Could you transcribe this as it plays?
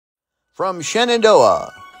From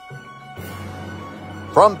Shenandoah,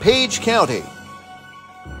 from Page County,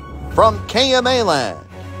 from KMAland,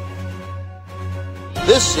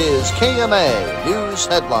 this is KMA News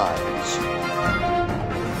Headlines.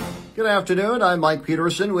 Good afternoon, I'm Mike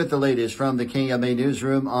Peterson with the latest from the KMA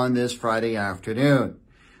Newsroom on this Friday afternoon.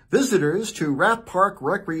 Visitors to Rapp Park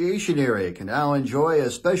Recreation Area can now enjoy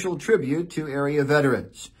a special tribute to area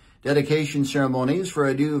veterans. Dedication ceremonies for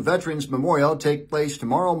a new Veterans Memorial take place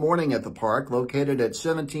tomorrow morning at the park located at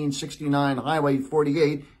 1769 Highway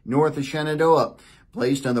 48 north of Shenandoah.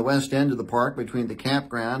 Placed on the west end of the park between the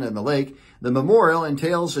campground and the lake, the memorial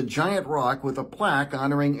entails a giant rock with a plaque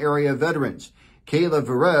honoring area veterans. Kayla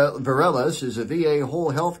Varelis is a VA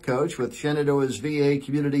whole health coach with Shenandoah's VA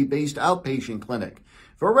community-based outpatient clinic.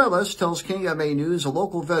 Varelis tells KMA News a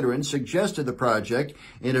local veteran suggested the project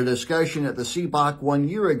in a discussion at the CBOC 1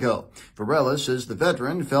 year ago. Varelis says the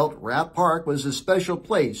veteran felt Rapp Park was a special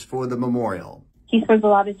place for the memorial. He spends a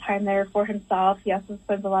lot of time there for himself. He also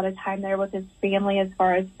spends a lot of time there with his family as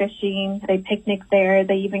far as fishing. They picnic there.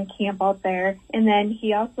 They even camp out there. And then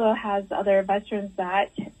he also has other veterans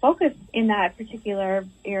that focus in that particular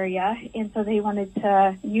area. And so they wanted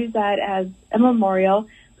to use that as a memorial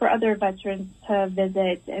for other veterans to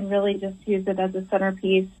visit and really just use it as a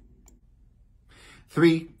centerpiece.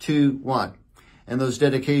 3, 2, 1. And those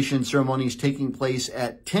dedication ceremonies taking place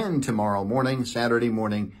at 10 tomorrow morning, Saturday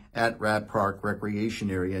morning, at Rapp Park Recreation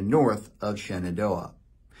Area north of Shenandoah.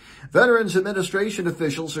 Veterans Administration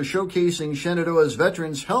officials are showcasing Shenandoah's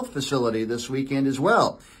Veterans Health Facility this weekend as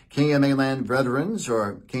well. KMAland veterans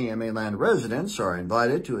or KMAland residents are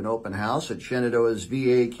invited to an open house at Shenandoah's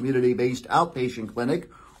VA community-based outpatient clinic,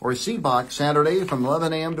 or CBOC, Saturday from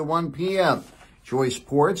 11 a.m. to 1 p.m. Joyce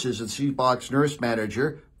Ports is the CBOC's nurse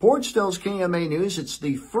manager. Ports tells KMA News it's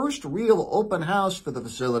the first real open house for the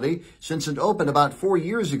facility since it opened about 4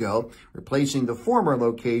 years ago, replacing the former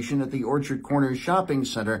location at the Orchard Corners Shopping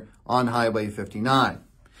Center on Highway 59.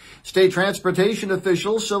 State transportation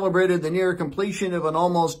officials celebrated the near completion of an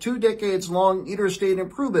almost 2 decades-long interstate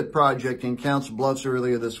improvement project in Council Bluffs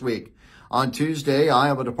earlier this week. On Tuesday,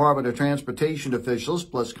 Iowa Department of Transportation officials,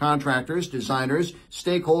 plus contractors, designers,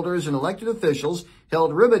 stakeholders, and elected officials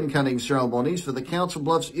held ribbon-cutting ceremonies for the Council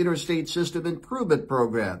Bluffs Interstate System Improvement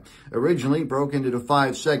Program. Originally broken into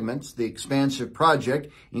 5 segments, the expansive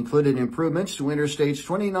project included improvements to Interstates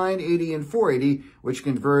 29, 80, and 480, which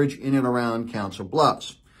converge in and around Council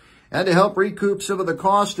Bluffs. And to help recoup some of the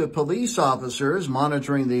cost of police officers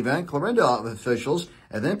monitoring the event, Clarinda officials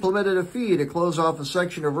have implemented a fee to close off a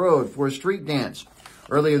section of road for a street dance.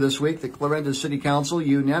 Earlier this week, the Clarinda City Council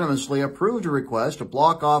unanimously approved a request to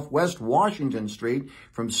block off West Washington Street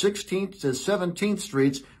from 16th to 17th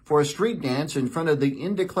Streets for a street dance in front of the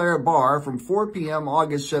Indeclare Bar from 4 p.m.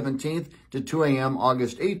 August 17th to 2 a.m.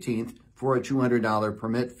 August 18th for a $200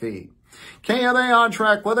 permit fee. KMA on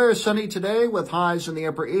track weather, sunny today with highs in the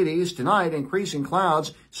upper 80s. Tonight, increasing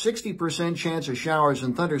clouds, 60% chance of showers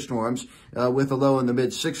and thunderstorms with a low in the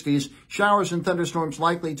mid-60s. Showers and thunderstorms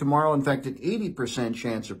likely tomorrow. In fact, an 80%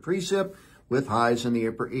 chance of precip with highs in the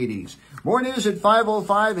upper 80s. More news at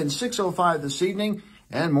 5:05 and 6:05 this evening,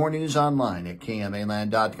 and more news online at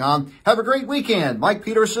KMAland.com. Have a great weekend. Mike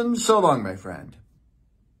Peterson, so long, my friend.